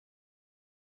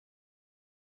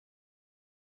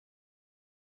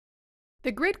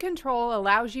The grid control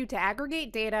allows you to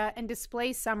aggregate data and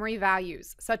display summary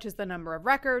values, such as the number of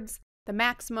records, the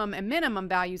maximum and minimum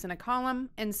values in a column,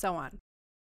 and so on.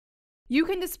 You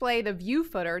can display the view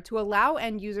footer to allow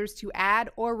end users to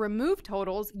add or remove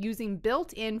totals using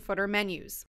built-in footer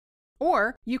menus.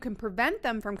 Or you can prevent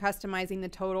them from customizing the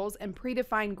totals and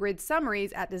predefine grid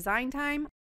summaries at design time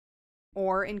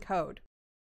or in code.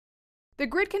 The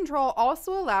grid control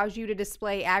also allows you to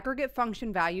display aggregate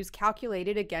function values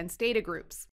calculated against data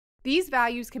groups. These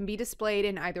values can be displayed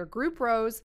in either group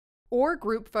rows or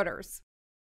group footers.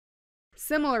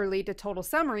 Similarly to total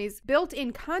summaries,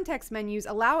 built-in context menus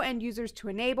allow end users to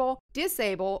enable,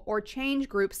 disable, or change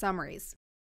group summaries.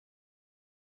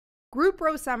 Group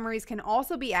row summaries can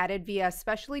also be added via a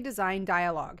specially designed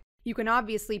dialog. You can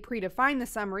obviously predefine the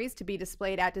summaries to be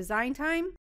displayed at design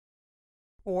time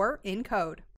or in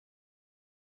code.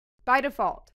 By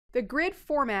default, the grid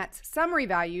formats summary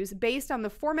values based on the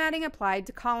formatting applied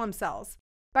to column cells.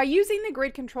 By using the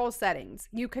grid control settings,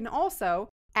 you can also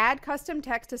add custom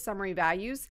text to summary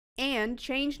values and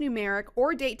change numeric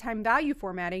or datetime value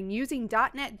formatting using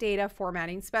 .NET Data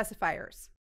formatting specifiers.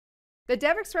 The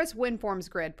DevExpress WinForms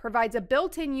grid provides a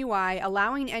built-in UI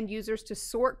allowing end users to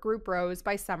sort group rows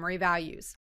by summary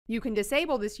values. You can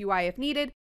disable this UI if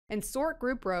needed and sort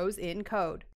group rows in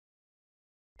code.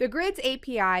 The Grid's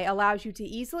API allows you to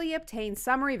easily obtain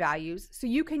summary values so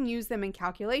you can use them in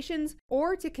calculations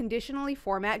or to conditionally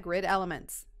format grid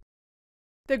elements.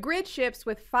 The grid ships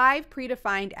with 5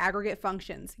 predefined aggregate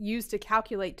functions used to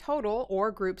calculate total or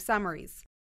group summaries.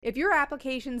 If your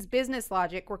application's business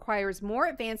logic requires more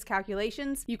advanced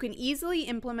calculations, you can easily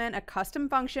implement a custom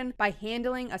function by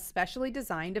handling a specially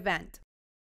designed event.